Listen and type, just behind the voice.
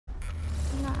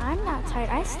I'm not tired.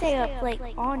 I stay up like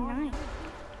all night.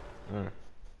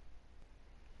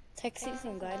 Texting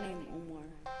some guy named Omar.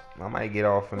 I might get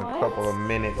off in a couple of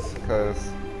minutes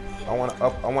because I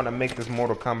want to make this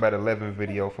Mortal Kombat 11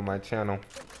 video for my channel.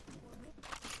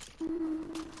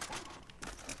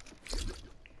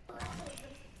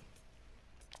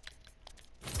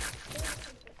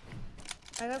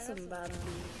 I got some bad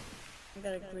money. I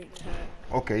got a great cat.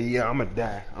 Okay, yeah, I'ma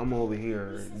die. I'm over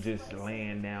here just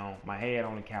laying down, my head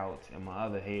on the couch, and my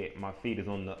feet is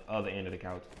on the other end of the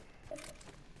couch.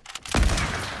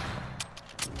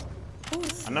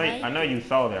 I know you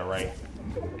saw that, right?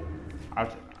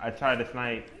 I tried to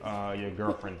snipe your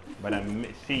girlfriend, but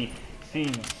she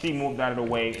moved out of the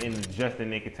way in just the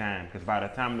nick of time. Because by the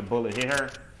time the bullet hit her,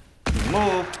 she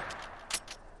moved.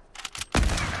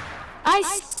 I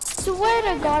swear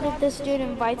to God, if this dude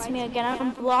invites me again,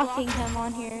 I'm blocking him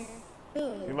on here.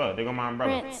 See, look, there go my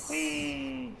umbrella. Why is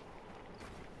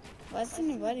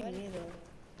he inviting me though?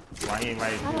 Why he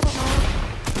invited you? I don't know.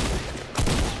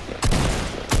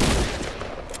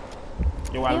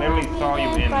 Yo, I literally saw you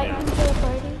in there.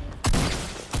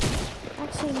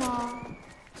 Actually, no.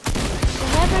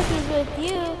 Whenever he's with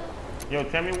you. Yo,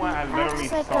 tell me why I literally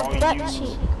like saw you.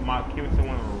 cheek. My cute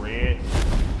one red.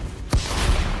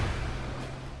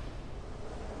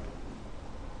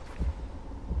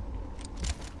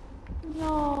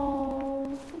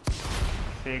 No.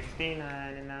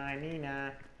 69 and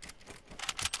 99.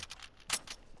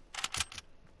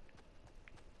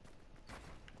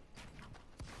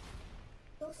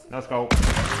 No scope. No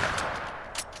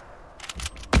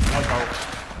scope.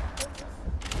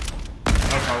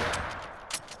 No scope.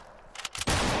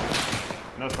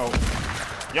 No scope.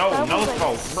 Yo, no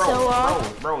scope.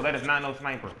 Bro, that is not no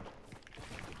sniper.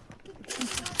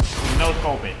 No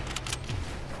scoping.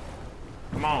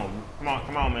 Come on,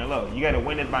 man. Look, you gotta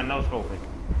win this by no scoping.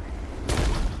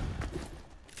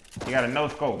 You got a no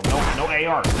scope. No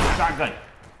AR. No shotgun.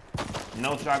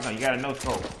 No shotgun. You got a no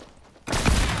scope.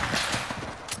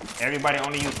 Everybody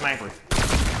only use snipers.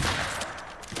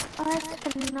 I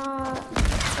cannot.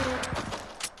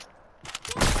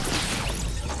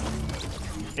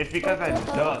 It's because I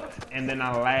ducked and then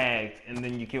I lagged and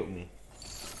then you killed me.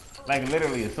 Like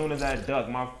literally, as soon as I ducked,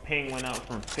 my ping went up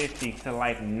from 50 to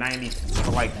like 90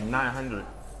 to like 900.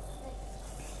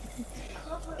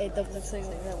 It doesn't say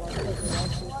like that one because it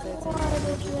actually says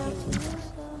it.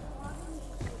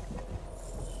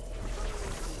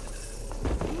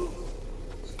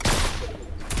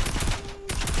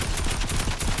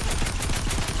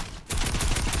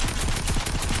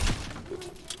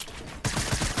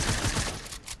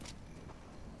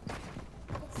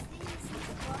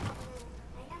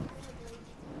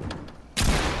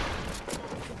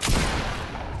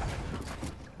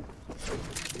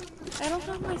 I don't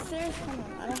have my stairs coming.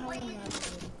 I don't have them.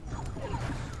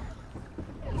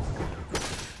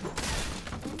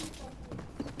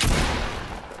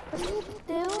 What are you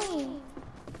doing?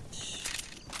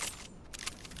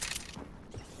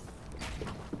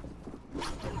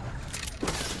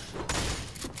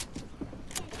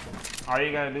 All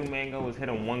you gotta do, Mango, is hit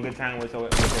him one good time with a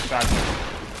shotgun.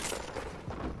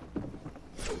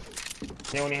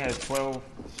 He only has 12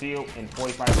 shield and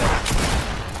 45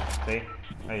 health. See?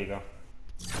 There you go.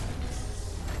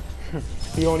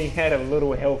 He only had a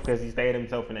little health because he stayed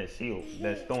himself in that shield.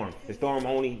 That storm. The storm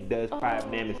only does 5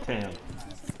 damage to him.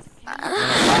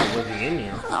 Why was he in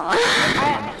there?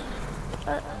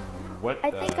 What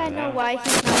I think I know why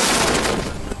he's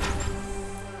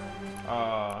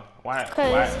not. Why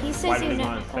he says why you did he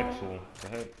never. gone sexual? The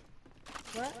heck?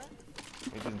 What?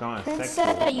 He's just gone Prince sexual.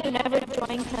 said that you never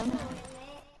joined him.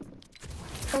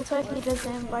 That's why he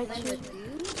doesn't invite you. Or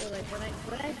like when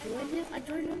I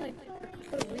joined him like a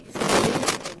couple of weeks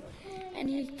ago, and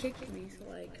he kicked me. So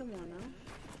like, come on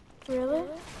now. Really?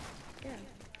 Yeah.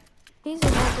 He's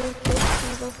never kicked me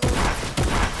before.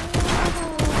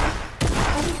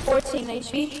 I'm 14 HP.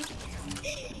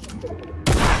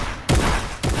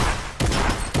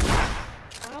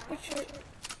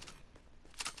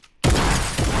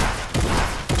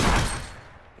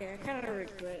 Yeah, I kind of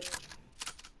regret.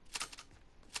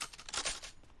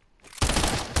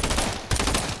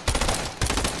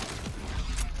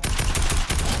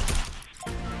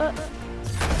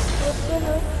 What's the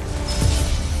hook?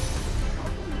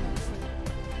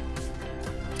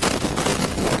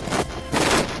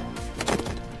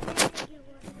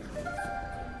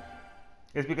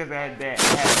 It's because I had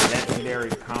legendary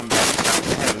combat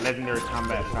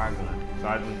shotgun. So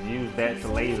I just used that to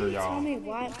laser y'all. Tell me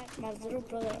why my little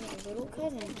brother and my little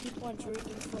cousin keep on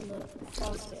drinking from the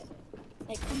faucet.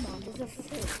 Like, come on, there's a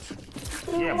fridge.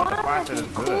 Yeah, but the faucet is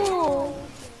good. Cool.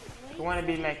 You wanna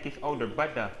be like his older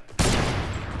brother. Oh,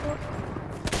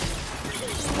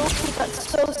 he got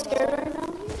so scared right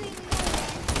now.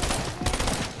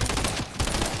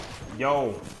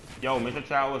 Yo, Mr.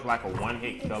 Child was like a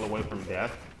one-hit kill away from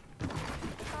death.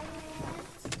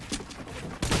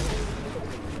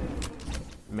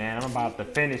 Man, I'm about to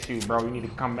finish you, bro. You need to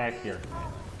come back here.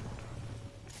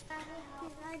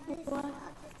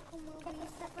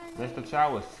 Mr.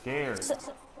 Child was scared.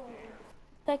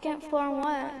 Second floor on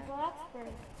what?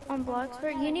 On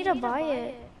Bloxburg? You need to buy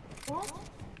it.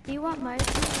 Do you want my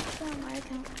account? It's on my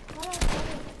account.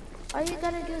 All you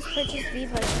gotta do is purchase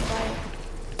Viva and buy it.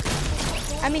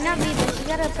 I mean, not Viva. You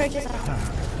gotta purchase.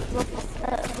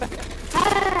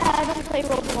 I don't play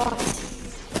Roblox.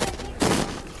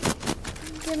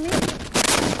 Give me.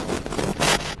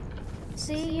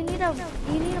 See, you need to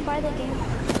buy the game.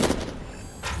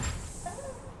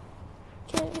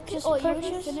 Just Oh, you purchase.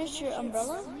 already finished your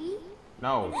umbrella?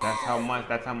 No, that's how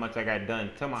much I got done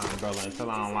to my umbrella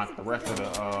until I unlock the rest of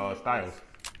the styles.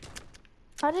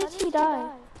 How did he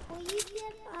die?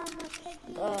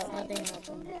 Nothing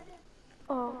happened.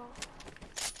 Oh.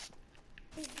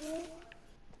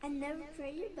 I never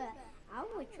tried it, but I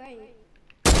would try it.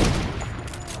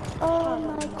 Oh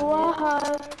my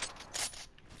god.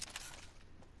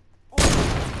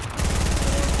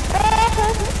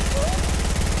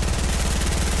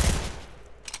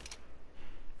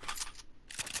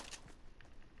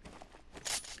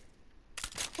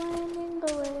 Finding the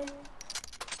way.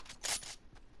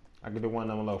 I could do one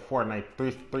of them little Fortnite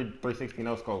 360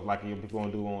 no scope like you people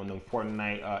gonna do on them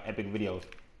Fortnite epic videos.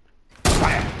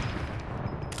 Fire!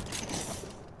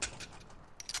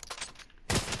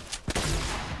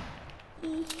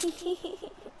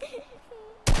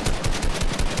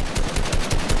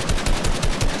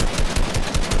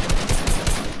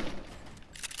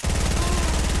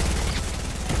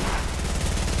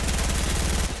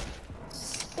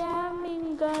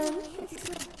 Spamming gun.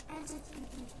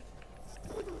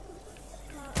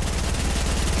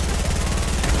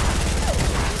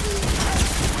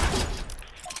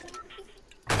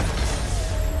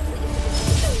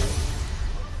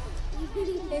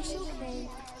 It's okay.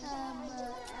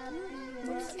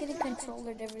 We're just getting controlled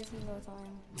every single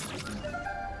time.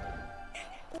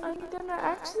 I'm gonna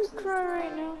actually cry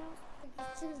right now.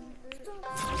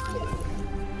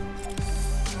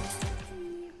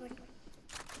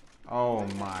 Oh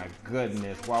my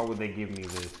goodness, why would they give me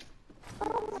this?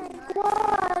 Oh my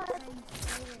god.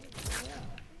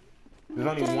 There's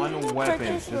only Can one you weapon.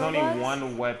 purchase There's only robots?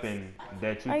 one weapon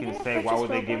that you Are you can gonna say, why purchase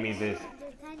would they give me robots?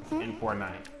 this in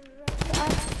Fortnite?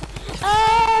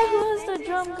 Ah, who has the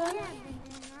drum gun?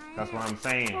 That's what I'm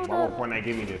saying. Hold Why would up. Fortnite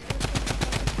give me this?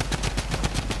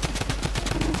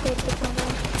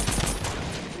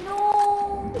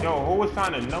 No. Yo, who was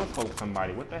trying to no-scope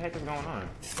somebody? What the heck is going on?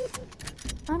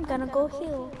 I'm gonna go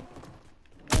heal.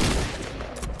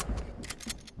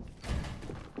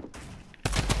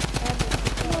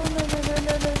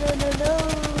 No.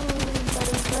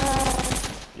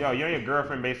 Yo, you know your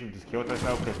girlfriend basically just killed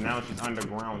herself because now she's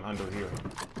underground under here.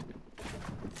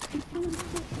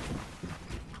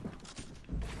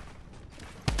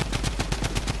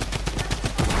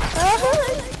 Oh,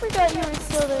 I forgot you were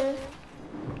still there.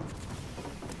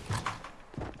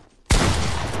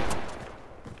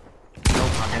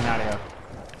 Nope, I'm getting out of here.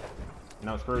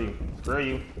 No, screw you. Screw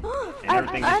you. And I'm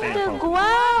everything you stand for. Kill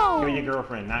underground. your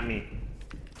girlfriend, not me.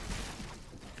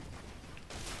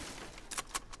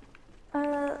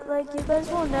 Like you guys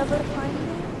will never find me.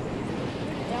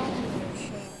 Down here,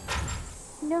 shit.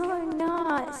 No, I'm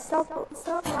not.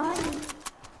 Stop lying.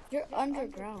 You're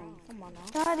underground. Come on now.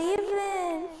 Not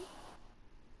even.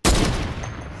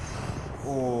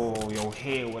 Oh, your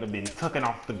head would have been tucking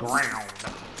off the ground.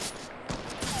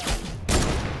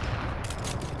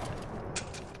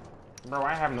 Bro,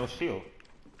 I have no shield.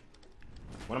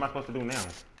 What am I supposed to do now?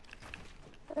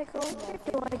 Like, where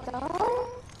do I go?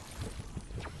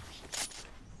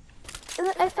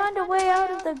 I found a way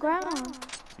out of the ground.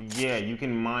 Yeah, you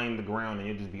can mine the ground and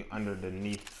you'll just be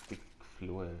underneath the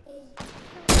fluid.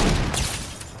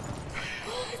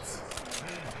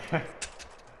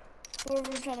 We're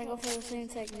trying to go for the same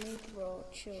technique, bro.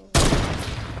 Chill.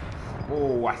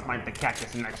 Oh, I sniped the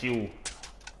cactus, not you.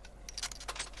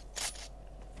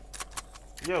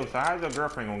 Yo, so how's your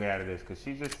girlfriend gonna get out of this? Cause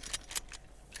she's just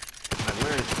like,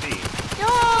 where is she?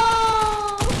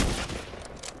 No!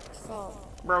 So,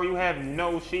 Bro, you have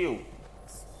no shield.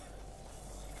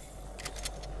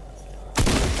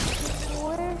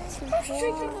 Where's she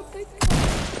going?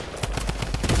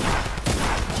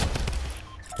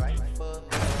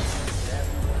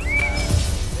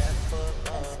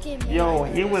 game made Yo,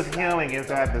 like he this. was healing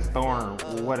inside the storm.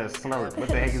 What a slurp. What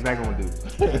the heck is that gonna do?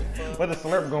 What a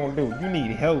slurp gonna do? You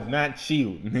need help, not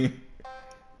shield. Boy,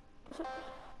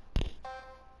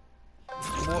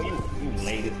 you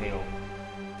late as hell.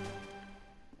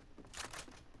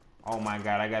 Oh my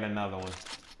god, I got another one.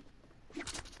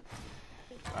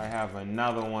 I have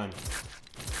another one.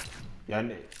 Y'all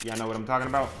know what I'm talking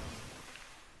about?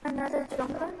 Another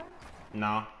jump gun?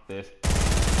 Nah, this.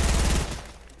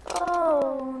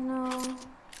 Oh no.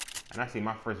 And I see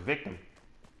my first victim.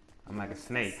 I'm like a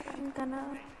snake.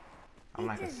 I'm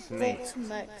like a snake. Vex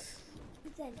Max.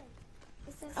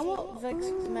 I want Vex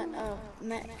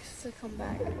Max to come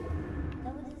back. That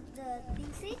was the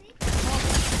thing,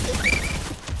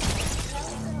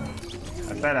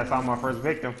 I said I saw my first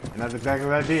victim, and that's exactly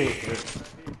what I did.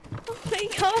 Oh my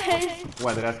god.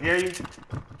 What, did I scare you?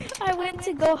 I went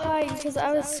to go hide because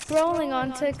I was scrolling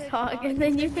on TikTok and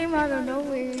then you came out of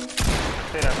nowhere. I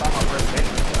said I saw my first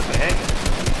victim. What the heck?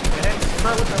 What the heck?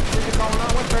 Bro, what the frick is going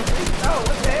on? What the heck? Oh,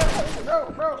 what the hell?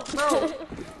 Bro.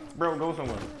 Bro, go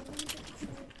somewhere.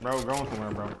 Bro, go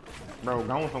somewhere, bro. Bro,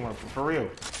 go somewhere. For real.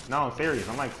 No, I'm serious.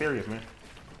 I'm like serious, man.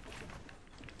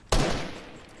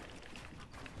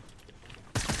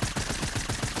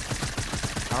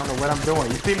 I don't know what I'm doing.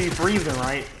 You see me freezing,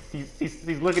 right?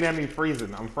 He's looking at me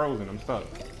freezing. I'm frozen. I'm stuck.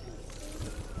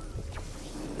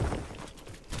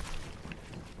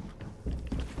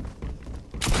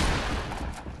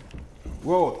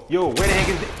 Whoa, yo, where the heck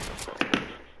is it?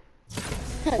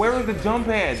 Where was the jump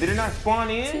pad? Did it not spawn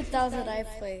in? 2000 I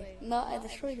played. No, I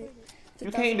destroyed it.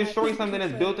 You can't destroy something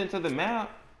that's built into the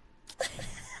map.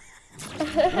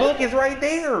 Look, it's right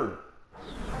there.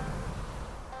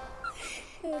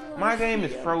 My game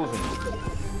is frozen.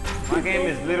 My game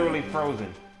is literally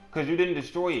frozen. Because you didn't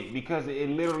destroy it. Because it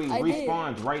literally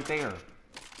respawns right there.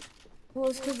 Well,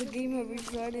 it's because the game had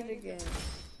restarted again.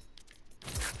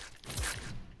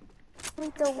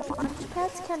 Wait, the launch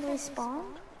pads can respawn?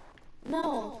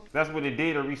 No. That's what it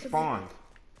did. It respawned.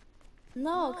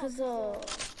 No, because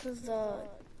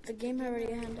the game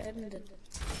already had ended.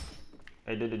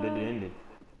 It ended.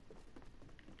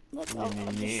 Look, I'll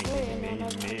destroy it and then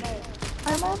I'll come back.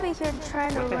 I'm over here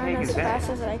trying to What the run heck as is that? fast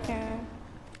as I can.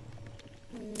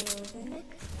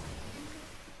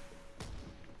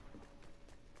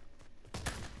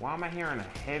 Why am I hearing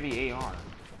a heavy AR?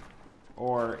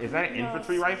 Or is that an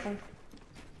infantry rifle?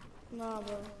 Nah,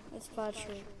 bro. It's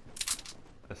battery.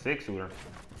 A 6-shooter.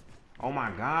 Oh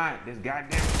my god, this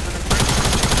goddamn.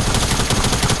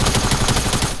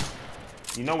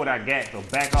 You know what I got, so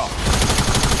back off.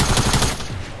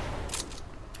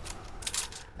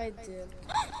 I did.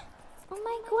 Oh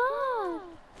my god!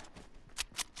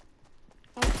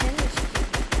 I'm finished.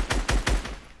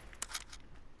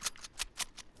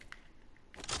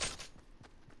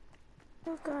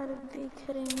 You gotta be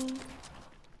kidding me.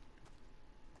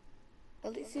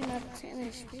 At least you're not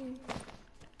 10 HP.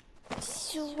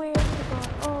 Swear to God.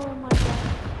 Oh my god.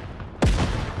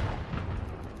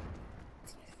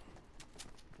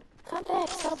 Come back,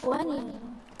 stop running.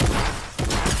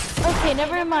 Okay,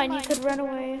 never mind, you could run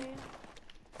away.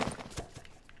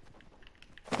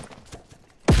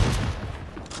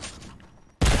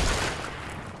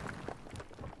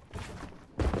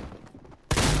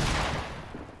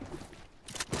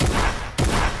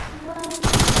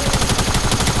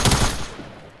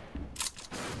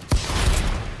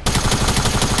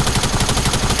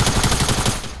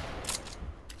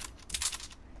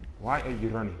 Why are you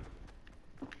running?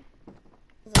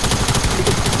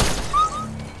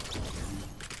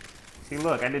 See,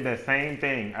 look, I did the same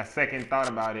thing. I second thought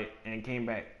about it and came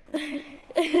back.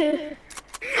 I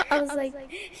was like,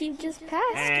 he just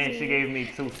passed And me. she gave me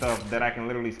 2 stuff that I can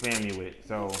literally spam you with.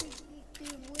 So,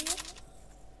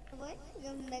 What?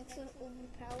 Your mechs are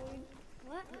overpowered.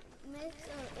 What? Mechs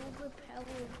are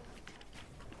overpowered.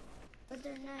 But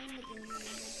they're not in the game anymore.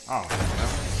 oh.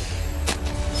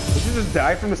 Did you just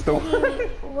die from the storm?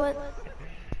 What?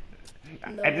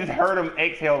 I just heard him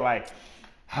exhale like,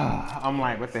 I'm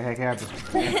like, what the heck happened?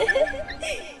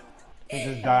 He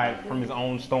just died from his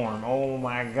own storm. Oh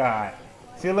my god.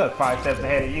 See, look, 5 steps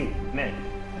ahead of you. Nick.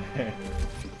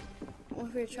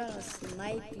 If you're trying to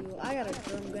snipe you, I got a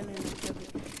drum gun and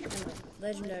a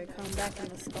legendary comeback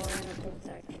and a star and a bolt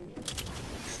action.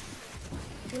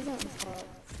 Who's on top?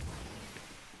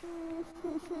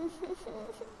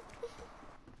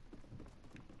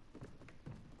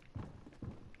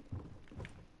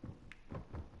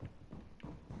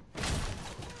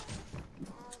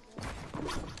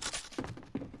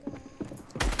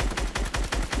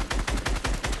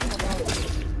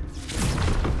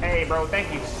 Hey, bro,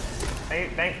 thank you.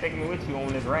 Thanks for taking me with you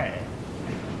on this ride.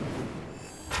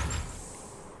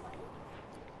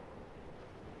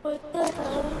 What the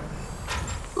hell?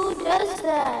 Who does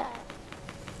that?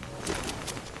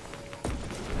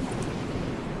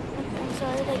 I'm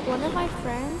sorry, like one of my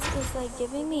friends is like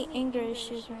giving me anger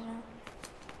issues right now.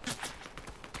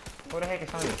 Who the heck is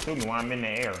trying to shoot me while I'm in the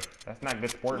air? That's not good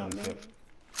sportsmanship.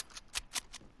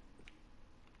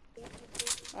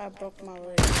 I broke my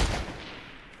leg.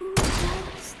 Who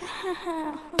does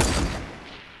that?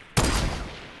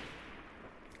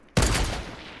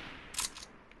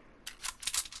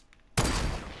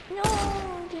 No,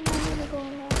 I did not want to go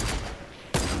in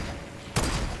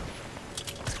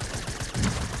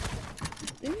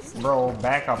that. Bro,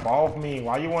 back up off me.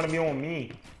 Why you want to be on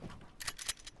me?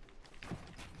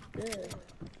 Good.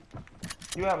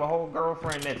 You have a whole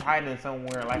girlfriend that's hiding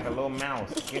somewhere like a little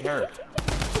mouse. Get her.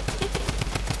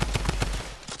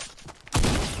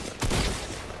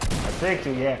 I tricked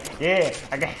you, yeah. Yeah,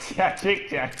 I got you. I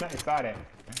tricked you. I saw that.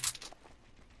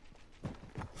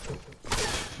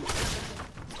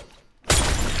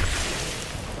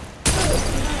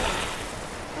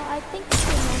 Well, I think the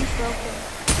phone's broken.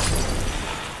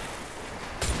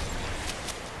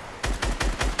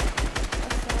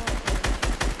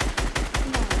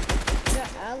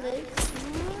 Alex.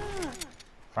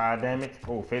 5 damage.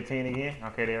 Oh, 15 again.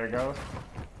 Okay, there it goes.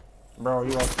 Bro,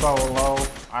 you are so low.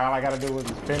 All I gotta do is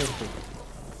just finish it.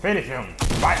 Finish him.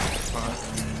 Bite.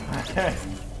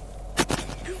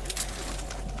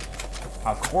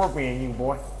 A scorpion, you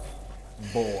boy.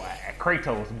 Boy.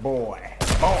 Kratos, boy.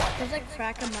 Boy. There's like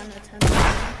crack him on the temple.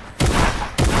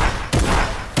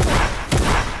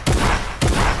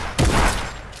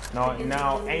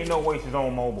 No, ain't no way she's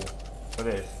on mobile for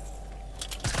this.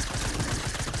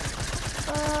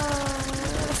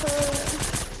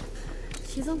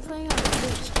 She's on playing on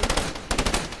Twitch.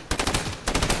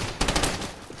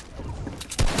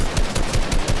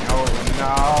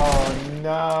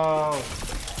 No.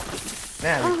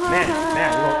 Now we're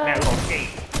gonna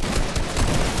skate.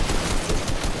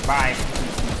 Bye.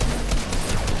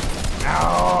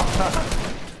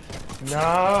 No.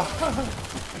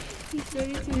 He's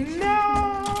 32. No.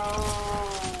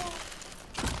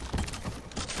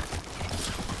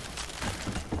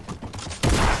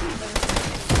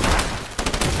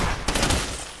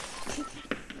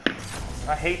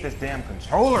 I hate this damn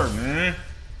controller, man.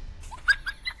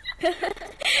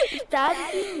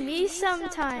 That'd be me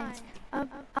sometimes. I'll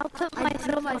put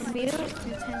myself on mute.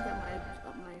 Pretend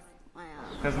that my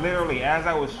Because literally, as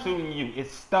I was shooting you, it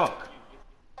stuck.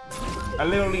 I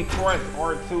literally pressed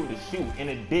R2 to shoot, and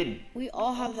it didn't. We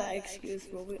all have that excuse,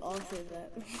 bro. We all say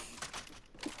that.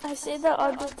 I say that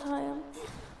all the time.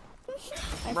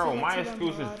 Bro, my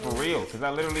excuse is for real, because I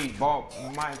literally bought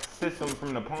my system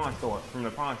from the pawn store, from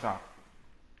the pawn shop.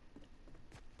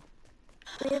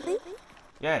 Really?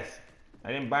 Yes.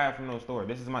 I didn't buy it from no store.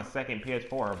 This is my second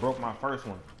PS4. I broke my first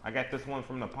one. I got this one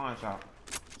from the pawn shop.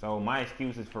 So my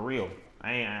excuse is for real.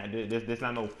 This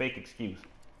not no fake excuse.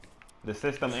 The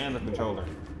system and the controller.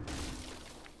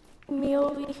 Me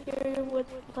over here with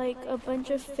like a bunch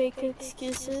of fake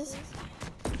excuses.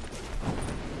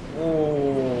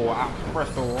 Oh, I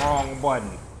pressed the wrong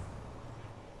button.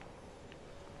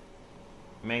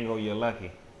 Mango, you're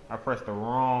lucky. I pressed the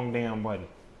wrong damn button.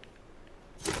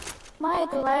 My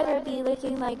glider be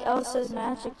looking like Elsa's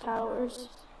magic powers.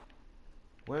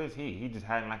 Where is he? He just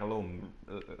hiding like a little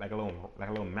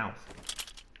mouse.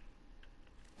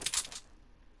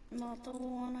 Not the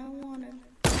one I wanted.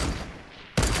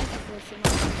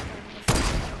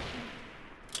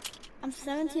 I'm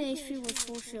 17 HP with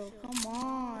full shield. Come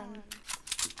on.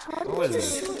 How Who did you is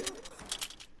it? shoot?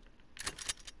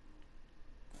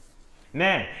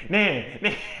 Nah,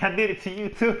 I did it to you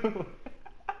too.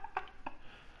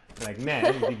 Like, nah,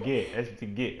 that's what you get. That's what you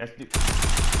get. That's what you...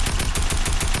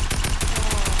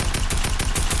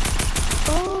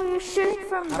 Oh, you're shooting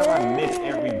from How there. do I miss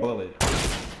every bullet?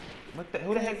 What the?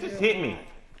 Who the heck just hit me?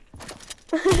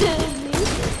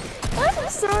 I'm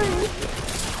sorry.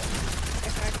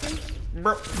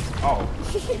 Bro. Oh.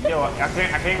 Yo,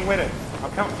 I came with it.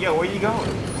 I'm coming. Yo, where you going?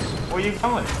 Where you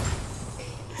going?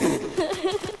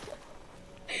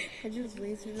 I just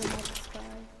lasered him out the sky.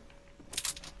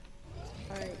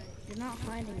 Alright, you're not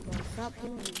hiding, bro. Stop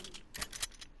healing.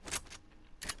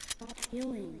 Stop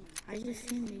healing. I just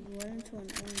seen you. You went into an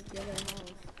orange yellow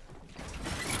house.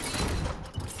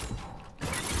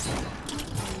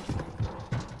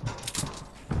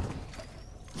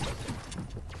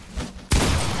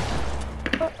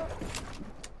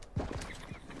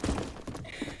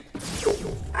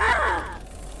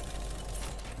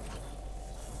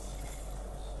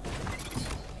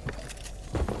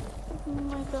 Oh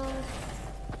my god.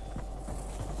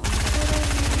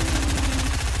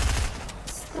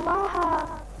 Stop.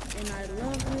 And I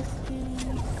love this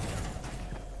game.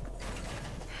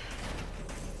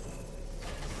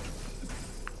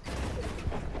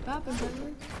 What happened,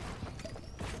 Trevor?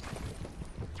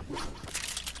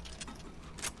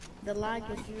 The lag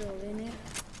is real, isn't it?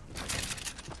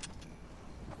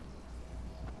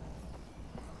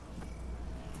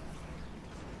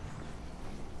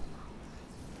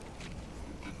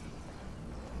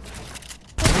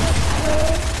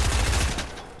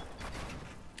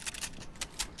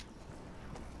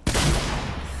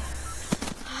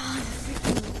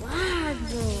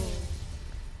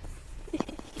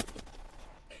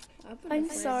 I'm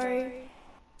sorry.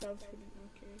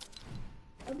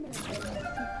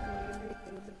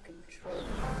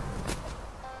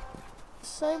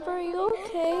 Cyber, are you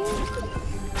okay?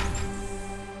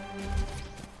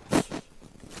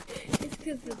 It's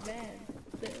because the man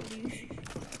that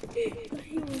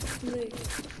he was slick.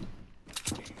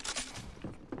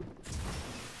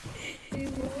 He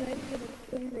was hiding in a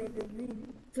corner of the room,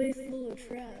 place full of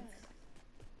traps.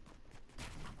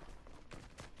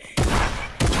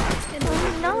 And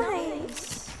Oh,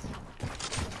 nice.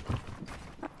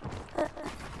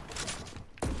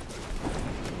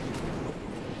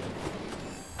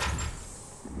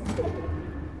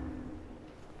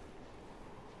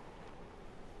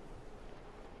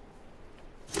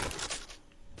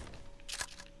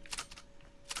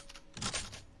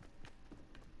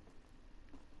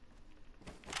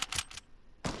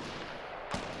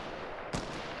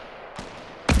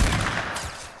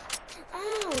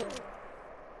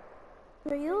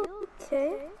 Are you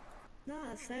okay?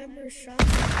 nah, Cyber shot.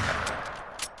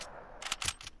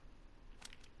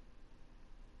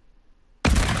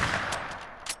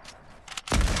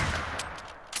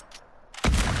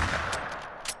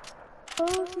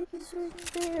 Oh, he's right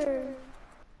there.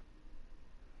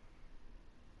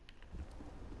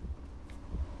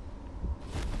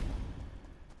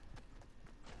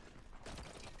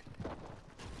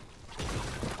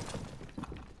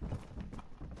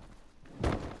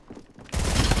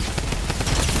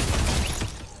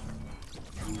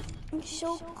 I'm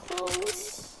so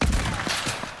close.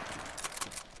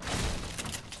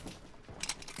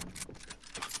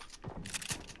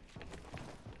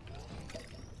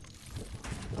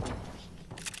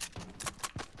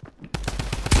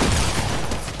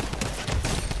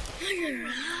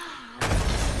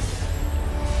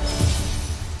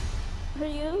 Are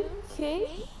you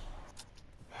okay?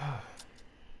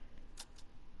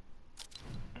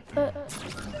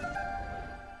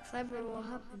 Cyber, what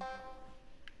happened?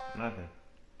 Nothing.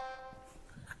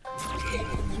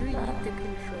 You need the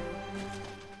control.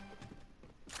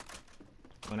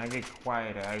 When I get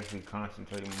quiet, I actually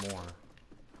concentrate more.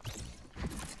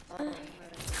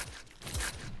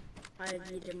 I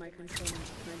needed my control.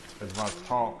 Because if I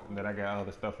talk, then I got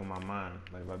other stuff on my mind.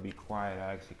 Like if I be quiet,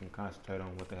 I actually can concentrate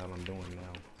on what the hell I'm doing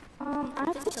now. I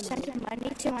have to send money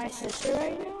to my sister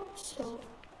right now, so.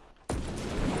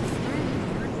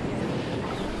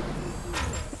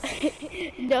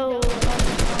 No,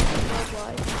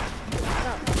 Roblox.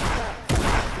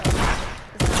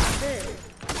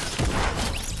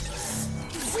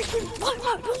 Freaking what?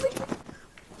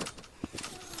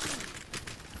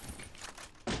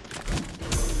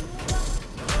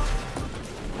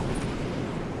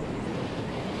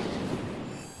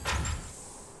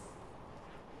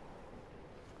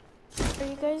 Are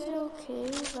you guys okay?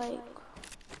 Like,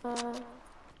 I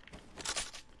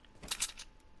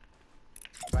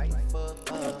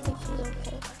don't think she's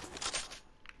okay.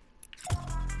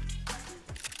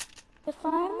 If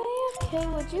I'm okay,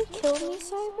 would you kill me,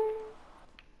 Cyber?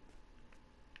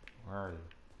 Where are you?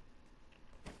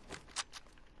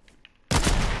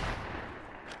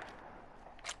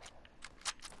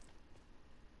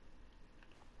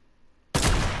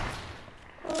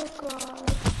 Oh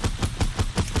god.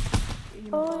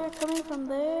 Oh, you're coming from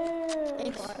there.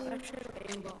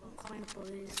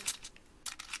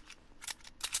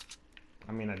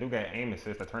 I mean, I do got aim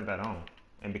assist. I turned that on.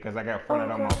 And because I got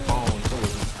Fortnite on my phone, too,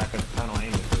 I could turn on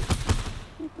aim assist.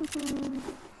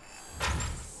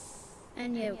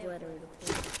 And you have letter to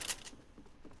play.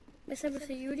 Miss Cyber,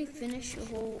 so you already finished your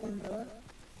whole umbrella?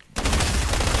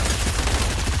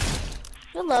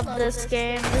 I love this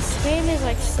game. This game is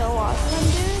like so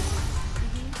awesome, dude.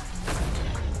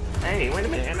 Hey, wait a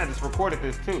minute. And I just recorded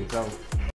this, too, so